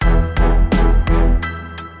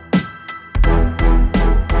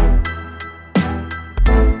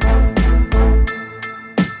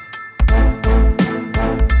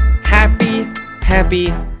happy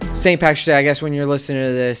St. Patrick's Day, I guess, when you're listening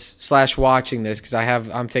to this / watching this, because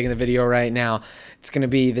I'm taking the video right now. It's going to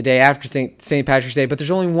be the day after St. Patrick's Day, but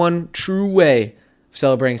there's only one true way of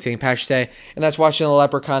celebrating St. Patrick's Day, and that's watching the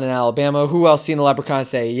Leprechaun in Alabama. Who else seen the Leprechaun?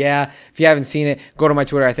 Say, yeah. If you haven't seen it, go to my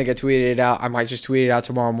Twitter. I think I tweeted it out. I might just tweet it out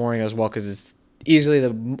tomorrow morning as well, because it's easily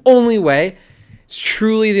the only way. It's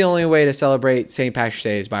truly the only way to celebrate St. Patrick's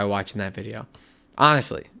Day is by watching that video.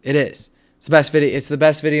 Honestly, it is. It's the best video. It's the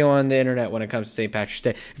best video on the internet when it comes to St. Patrick's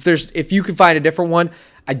Day. If you can find a different one,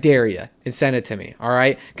 I dare you and send it to me. All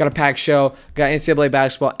right, got a packed show. Got NCAA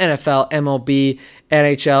basketball, NFL, MLB,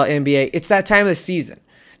 NHL, NBA. It's that time of the season.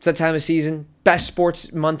 It's that time of the season. Best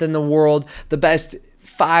sports month in the world. The best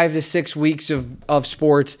 5 to 6 weeks of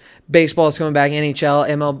sports. Baseball is coming back. NHL,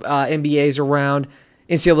 NBA is around.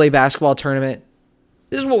 NCAA basketball tournament.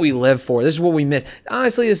 This is what we live for. This is what we miss.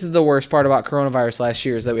 Honestly, this is the worst part about coronavirus last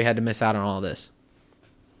year is that we had to miss out on all this.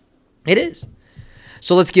 It is.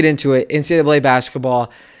 So let's get into it. NCAA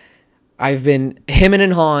basketball. I've been hemming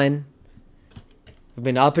and hawing. I've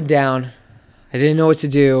been up and down. I didn't know what to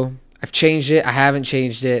do. I've changed it. I haven't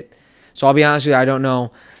changed it. So I'll be honest with you, I don't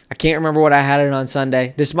know. I can't remember what I had it on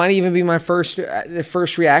Sunday. This might even be my first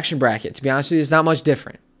reaction bracket. To be honest with you, it's not much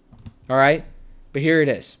different. All right? But here it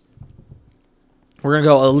is. We're going to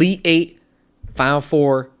go Elite 8, Final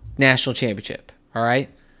 4, National Championship. All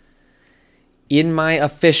right? In my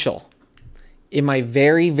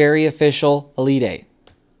very, very official Elite 8,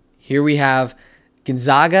 here we have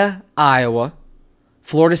Gonzaga, Iowa,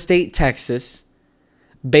 Florida State, Texas,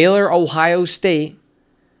 Baylor, Ohio State,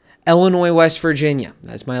 Illinois, West Virginia.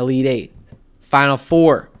 That's my Elite 8. Final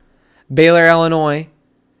 4, Baylor, Illinois,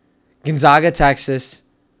 Gonzaga, Texas.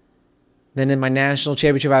 Then in my national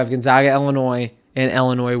championship, I have Gonzaga, Illinois, and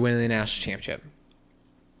Illinois winning the national championship.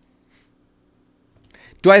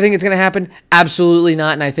 Do I think it's going to happen? Absolutely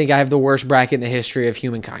not, and I think I have the worst bracket in the history of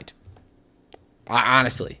humankind.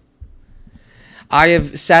 Honestly. I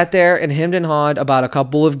have sat there and hemmed and hawed about a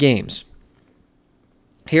couple of games.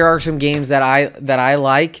 Here are some games that I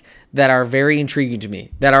like that are very intriguing to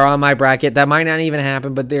me, that are on my bracket, that might not even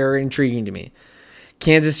happen, but they're intriguing to me.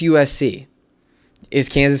 Kansas, USC. Is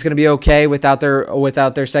Kansas going to be okay without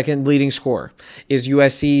their second leading scorer? Is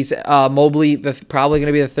USC's Mobley probably going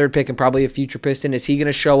to be the third pick and probably a future Piston? Is he going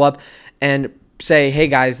to show up and say, hey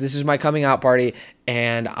guys, this is my coming out party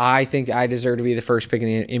and I think I deserve to be the first pick in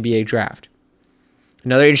the NBA draft?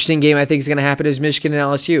 Another interesting game I think is going to happen is Michigan and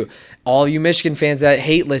LSU. All you Michigan fans that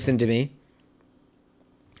hate listen to me.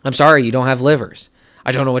 I'm sorry, you don't have livers.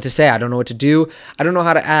 I don't know what to say. I don't know what to do. I don't know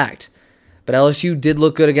how to act. But LSU did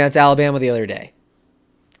look good against Alabama the other day.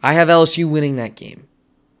 I have LSU winning that game,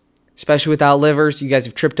 especially without livers. You guys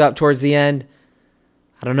have tripped up towards the end.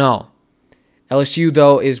 I don't know. LSU,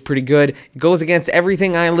 though, is pretty good. It goes against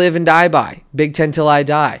everything I live and die by. Big Ten till I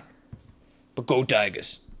die. But go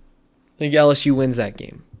Tigers. I think LSU wins that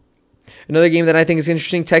game. Another game that I think is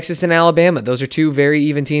interesting, Texas and Alabama. Those are two very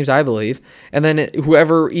even teams, I believe. And then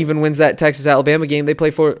whoever even wins that Texas-Alabama game, they play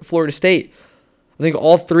for Florida State. I think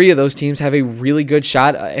all three of those teams have a really good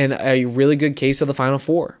shot and a really good case of the Final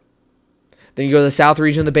Four. Then you go to the South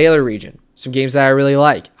region, the Baylor region. Some games that I really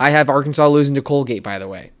like. I have Arkansas losing to Colgate, by the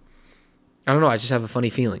way. I don't know. I just have a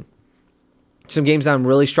funny feeling. Some games I'm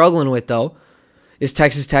really struggling with, though, is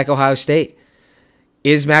Texas Tech, Ohio State.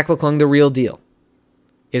 Is Mac McClung the real deal?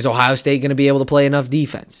 Is Ohio State going to be able to play enough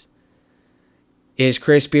defense? Is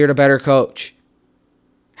Chris Beard a better coach?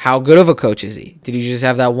 How good of a coach is he? Did he just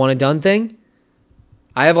have that one-and-done thing?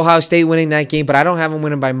 I have Ohio State winning that game, but I don't have them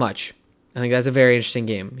winning by much. I think that's a very interesting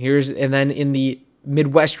game. And then in the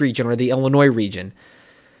Midwest region or the Illinois region,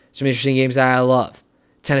 some interesting games that I love.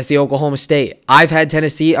 Tennessee, Oklahoma State. I've had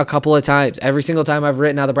Tennessee a couple of times. Every single time I've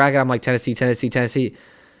written out the bracket, I'm like Tennessee.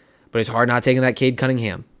 But it's hard not taking that Cade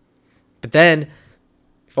Cunningham. But then,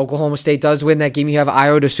 if Oklahoma State does win that game, you have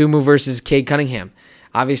Ayo Dosunmu versus Cade Cunningham.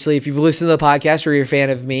 Obviously, if you've listened to the podcast or you're a fan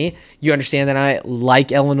of me, you understand that I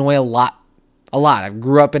like Illinois a lot. I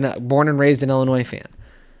born and raised an Illinois fan.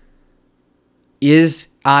 Is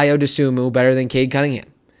Ayo Dosunmu better than Cade Cunningham?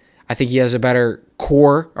 I think he has a better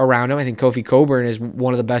core around him. I think Kofi Cockburn is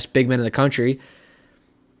one of the best big men in the country.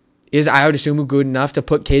 Is Ayo Dosunmu good enough to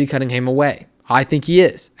put Cade Cunningham away? I think he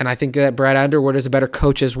is. And I think that Brad Underwood is a better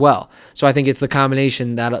coach as well. So I think it's the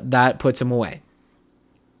combination that puts him away.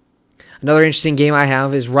 Another interesting game I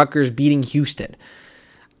have is Rutgers beating Houston.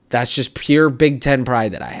 That's just pure Big Ten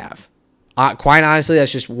pride that I have. Quite honestly,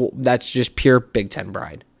 that's just pure Big Ten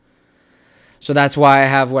pride. So that's why I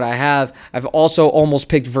have what I have. I've also almost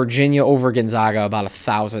picked Virginia over Gonzaga about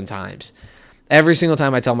 1,000 times. Every single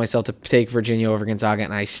time I tell myself to take Virginia over Gonzaga,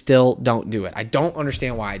 and I still don't do it. I don't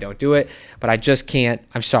understand why I don't do it, but I just can't.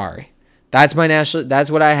 I'm sorry. That's my national. That's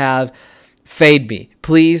what I have. Fade me,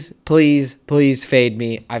 please, please, please fade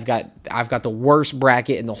me. I've got the worst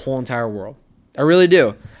bracket in the whole entire world. I really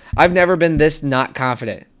do. I've never been this not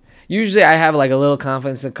confident. Usually I have like a little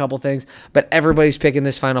confidence in a couple things, but everybody's picking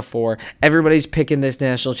this Final Four. Everybody's picking this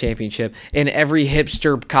national championship. And every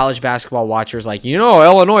hipster college basketball watcher is like,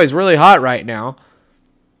 Illinois is really hot right now.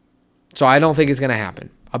 So I don't think it's going to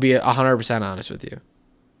happen. I'll be 100% honest with you.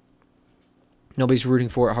 Nobody's rooting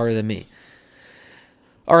for it harder than me.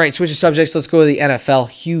 All right, switch of subjects. Let's go to the NFL.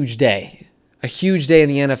 Huge day. A huge day in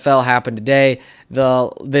the NFL happened today.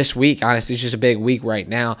 This week, honestly, it's just a big week right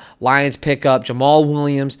now. Lions pick up Jamal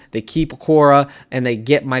Williams, they keep Okora, and they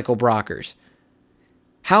get Michael Brockers.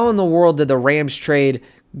 How in the world did the Rams trade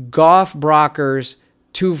Goff, Brockers,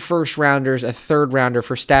 2 first-rounders, a third-rounder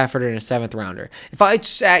for Stafford, and a 7th-rounder? If I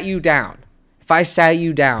sat you down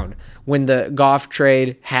when the Goff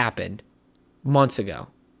trade happened weeks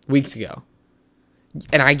ago,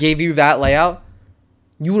 and I gave you that layout,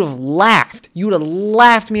 you would have laughed. You would have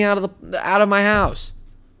laughed me out of my house.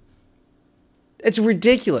 It's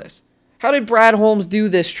ridiculous. How did Brad Holmes do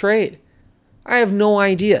this trade? I have no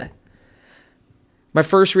idea. My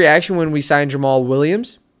first reaction when we signed Jamal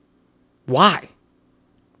Williams, why?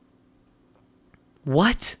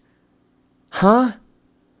 What? Huh?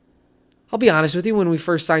 I'll be honest with you, when we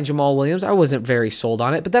first signed Jamal Williams, I wasn't very sold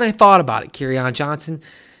on it, but then I thought about it. Kerryon Johnson,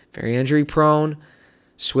 very injury prone.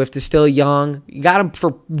 Swift is still young. You got him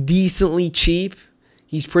for decently cheap.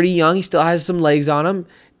 He's pretty young. He still has some legs on him.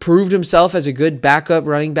 Proved himself as a good backup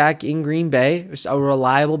running back in Green Bay. A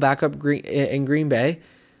reliable backup in Green Bay.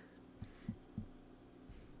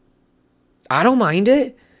 I don't mind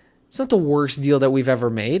it. It's not the worst deal that we've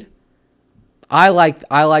ever made. I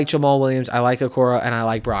like Jamal Williams. I like Okora, and I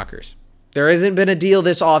like Brockers. There hasn't been a deal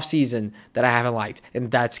this offseason that I haven't liked,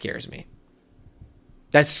 and that scares me.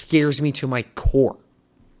 That scares me to my core.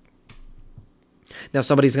 Now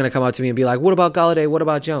somebody's going to come up to me and be like, what about Golladay? What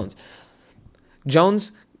about Jones?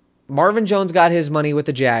 Marvin Jones got his money with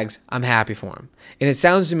the Jags. I'm happy for him. And it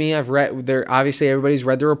sounds to me, obviously everybody's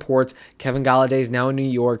read the reports. Kevin Golladay is now in New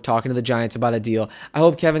York talking to the Giants about a deal. I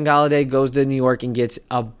hope Kevin Golladay goes to New York and gets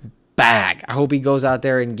a bag. I hope he goes out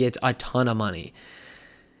there and gets a ton of money.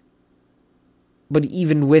 But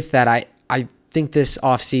even with that, I think this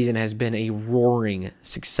offseason has been a roaring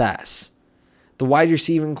success. The wide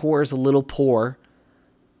receiving core is a little poor.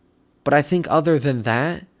 But I think other than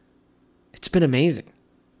that, it's been amazing.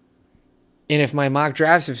 And if my mock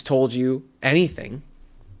drafts have told you anything,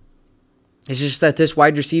 it's just that this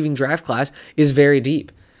wide receiving draft class is very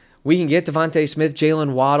deep. We can get Devontae Smith,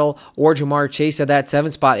 Jalen Waddle, or Jamar Chase at that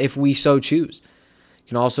 7th spot if we so choose. You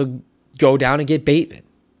can also go down and get Bateman.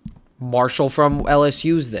 Marshall from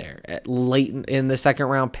LSU's there at late in the 2nd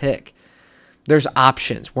round pick. There's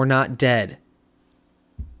options. We're not dead.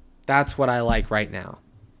 That's what I like right now.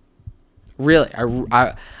 Really,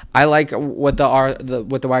 I like what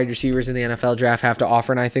the wide receivers in the NFL draft have to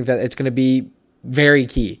offer, and I think that it's going to be very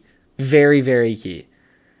key, very, very key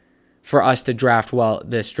for us to draft well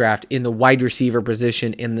this draft in the wide receiver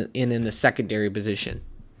position in the secondary position.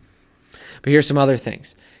 But here's some other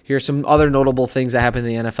things. Here's some other notable things that happen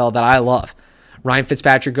in the NFL that I love. Ryan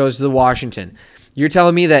Fitzpatrick goes to the Washington. You're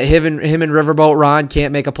telling me that him and Riverboat Ron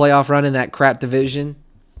can't make a playoff run in that crap division?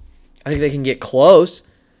 I think they can get close.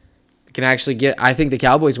 Can actually get. I think the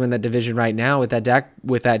Cowboys win that division right now with that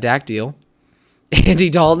Dak deal. Andy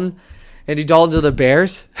Dalton to the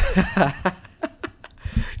Bears.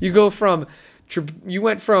 You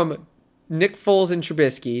went from Nick Foles and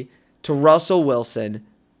Trubisky to Russell Wilson.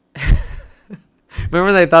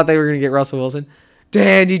 Remember they thought they were going to get Russell Wilson? To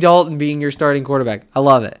Andy Dalton being your starting quarterback. I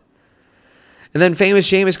love it. And then famous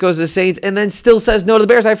Jameis goes to the Saints and then still says no to the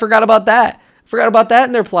Bears. I forgot about that.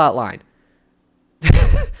 In their plot line.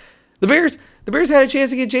 The Bears had a chance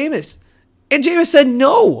to get Jameis. And Jameis said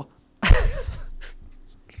no.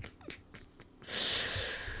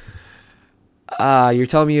 You're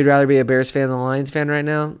telling me you'd rather be a Bears fan than a Lions fan right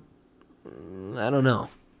now? I don't know.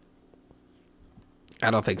 I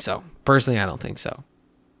don't think so. Personally, I don't think so.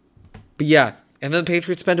 But yeah, and then the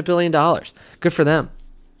Patriots spent $1 billion. Good for them.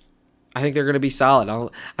 I think they're going to be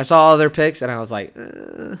solid. I saw all their picks, and I was like,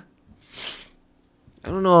 I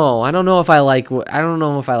don't know. I don't know if I like what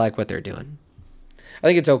they're doing. I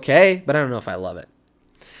think it's okay, but I don't know if I love it.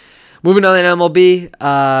 Moving on to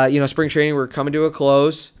MLB, spring training, we're coming to a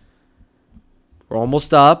close. We're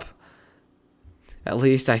almost up. At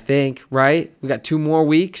least I think, right? We got 2 more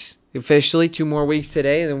weeks, officially 2 more weeks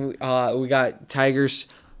today. And then we got Tigers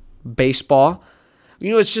baseball.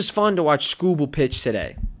 It's just fun to watch Skubal pitch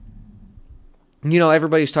today.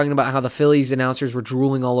 Everybody's talking about how the Phillies announcers were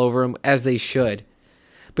drooling all over him, as they should.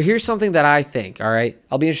 But here's something that I think, all right?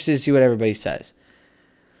 I'll be interested to see what everybody says.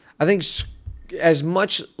 I think as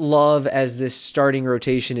much love as this starting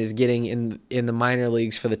rotation is getting in the minor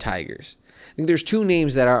leagues for the Tigers, I think there's two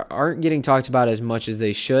names that aren't getting talked about as much as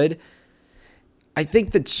they should. I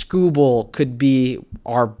think that Skubal could be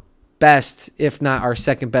our best, if not our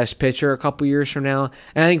second best pitcher a couple years from now.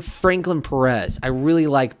 And I think Franklin Perez, I really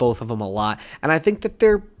like both of them a lot. And I think that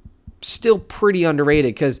they're still pretty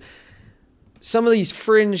underrated because some of these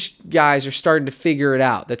fringe guys are starting to figure it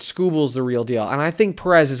out, that Skubal's the real deal. And I think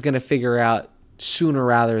Perez is going to figure it out sooner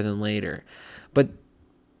rather than later. But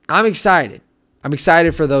I'm excited. I'm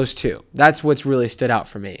excited for those two. That's what's really stood out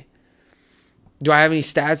for me. Do I have any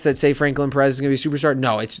stats that say Franklin Perez is going to be a superstar?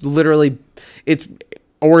 No,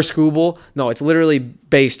 or Skubal. No, it's literally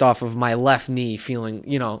based off of my left knee feeling,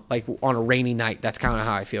 like on a rainy night. That's kind of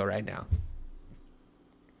how I feel right now.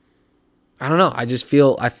 I don't know. I just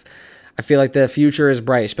feel, I feel like the future is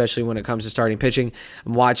bright, especially when it comes to starting pitching.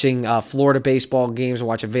 I'm watching Florida baseball games. I'm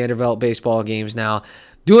watching Vanderbilt baseball games now.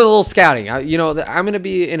 Doing a little scouting. I'm going to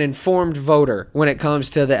be an informed voter when it comes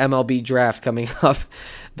to the MLB draft coming up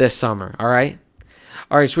this summer. All right?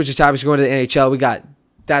 All right, switching topics, going to the NHL.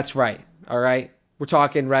 That's right. All right? We're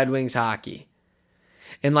talking Red Wings hockey.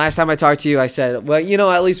 And last time I talked to you, I said, well,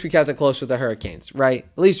 at least we kept it close with the Hurricanes, right?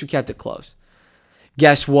 At least we kept it close.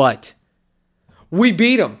 Guess what? We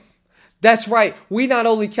beat them. That's right. We not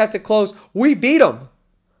only kept it close, we beat them.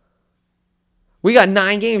 We got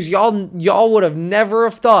 9 games. Y'all would have never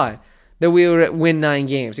have thought that we would win 9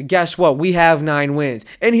 games. And guess what? We have 9 wins.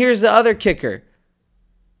 And here's the other kicker.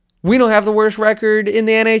 We don't have the worst record in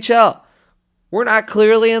the NHL. We're not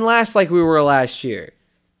clearly in last like we were last year.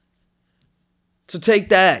 So take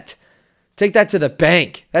that. Take that to the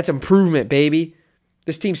bank. That's improvement, baby.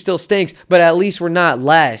 This team still stinks, but at least we're not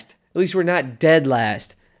last. At least we're not dead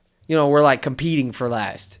last. We're like competing for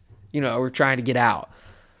last. We're trying to get out.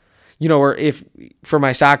 For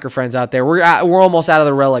my soccer friends out there, we're almost out of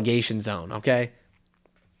the relegation zone, okay?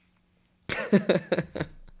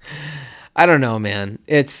 I don't know, man.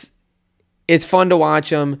 It's fun to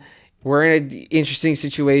watch them. We're in an interesting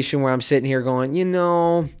situation where I'm sitting here going,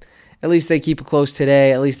 at least they keep it close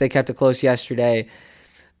today. At least they kept it close yesterday.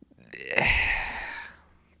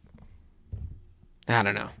 I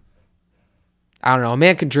don't know. A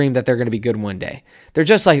man can dream that they're going to be good one day. They're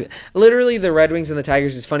just like, literally, the Red Wings and the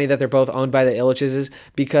Tigers. It's funny that they're both owned by the Ilitches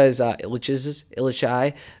because,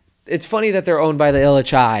 Ilitchi. It's funny that they're owned by the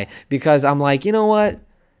Ilitchi because I'm like, you know what?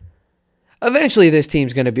 Eventually,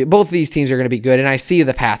 both of these teams are going to be good, and I see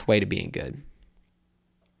the pathway to being good.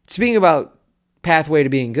 Speaking about pathway to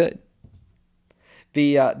being good,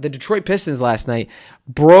 the Detroit Pistons last night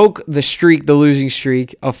broke the losing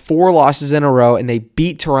streak of 4 losses in a row, and they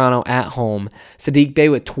beat Toronto at home. Saddiq Bey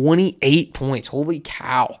with 28 points. Holy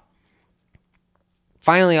cow.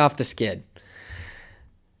 Finally off the skid.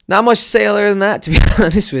 Not much to say other than that, to be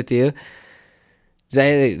honest with you.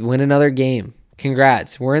 They win another game.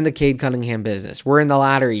 Congrats. We're in the Cade Cunningham business. We're in the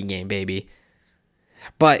lottery game, baby.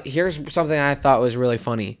 But here's something I thought was really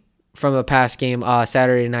funny from the past game,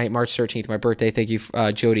 Saturday night, March 13th, my birthday. Thank you,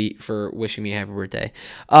 Jody, for wishing me a happy birthday.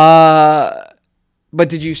 But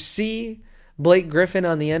did you see Blake Griffin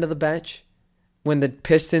on the end of the bench when the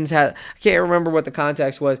Pistons had, I can't remember what the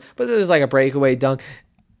context was, but it was like a breakaway dunk.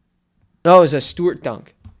 No, it was a Stewart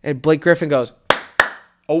dunk. And Blake Griffin goes,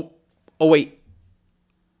 oh wait.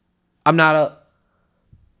 I'm not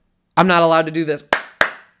allowed to do this.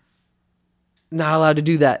 Not allowed to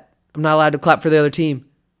do that. I'm not allowed to clap for the other team.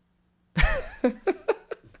 I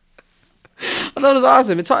thought it was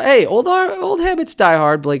awesome. It's hey, old habits die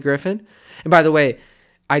hard, Blake Griffin. And by the way,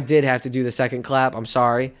 I did have to do the second clap. I'm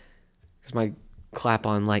sorry, because my clap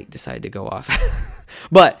on light decided to go off.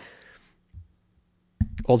 But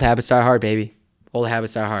old habits die hard, baby. Old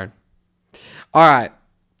habits die hard. All right,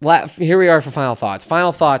 here we are for final thoughts.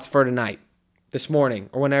 Final thoughts for tonight, this morning,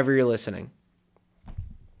 or whenever you're listening.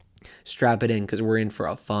 Strap it in, because we're in for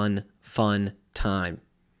a fun time.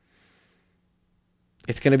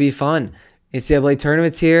 It's going to be fun. NCAA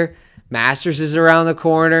tournament's here. Masters is around the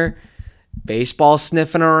corner. Baseball's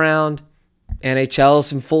sniffing around.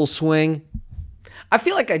 NHL's in full swing. I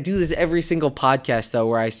feel like I do this every single podcast, though,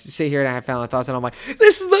 where I sit here and I have final thoughts, and I'm like,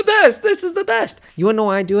 this is the best. This is the best. You want to know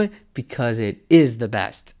why I do it? Because it is the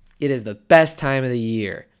best. It is the best time of the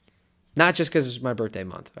year. Not just because it's my birthday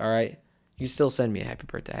month, all right? You can still send me a happy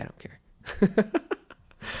birthday. I don't care.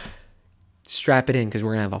 Strap it in, because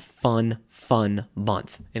we're going to have a fun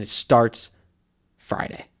month. And it starts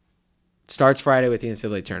Friday. Starts Friday with the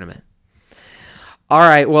NCAA tournament. All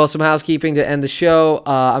right, well, some housekeeping to end the show.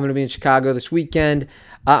 I'm going to be in Chicago this weekend.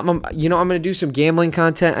 I'm going to do some gambling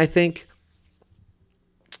content, I think,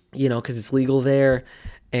 because it's legal there,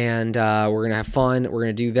 and we're going to have fun. We're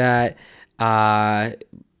going to do that.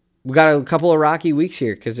 We got a couple of rocky weeks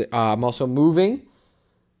here because I'm also moving,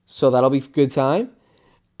 so that'll be a good time.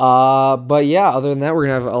 But yeah, other than that, we're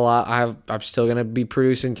gonna have a lot. I'm still gonna be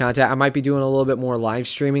producing content. I might be doing a little bit more live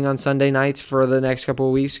streaming on Sunday nights for the next couple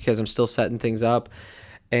of weeks because I'm still setting things up,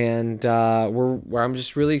 and I'm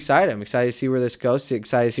just really excited. I'm excited to see where this goes.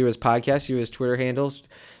 Excited to see where this podcast, see where this Twitter handles,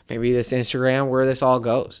 maybe this Instagram, where this all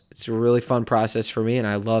goes. It's a really fun process for me, and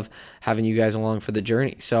I love having you guys along for the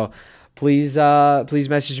journey. So. Please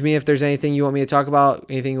message me if there's anything you want me to talk about,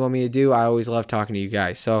 anything you want me to do. I always love talking to you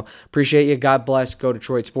guys. So appreciate you. God bless. Go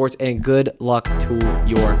Detroit Sports, and good luck to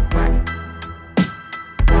your bracket.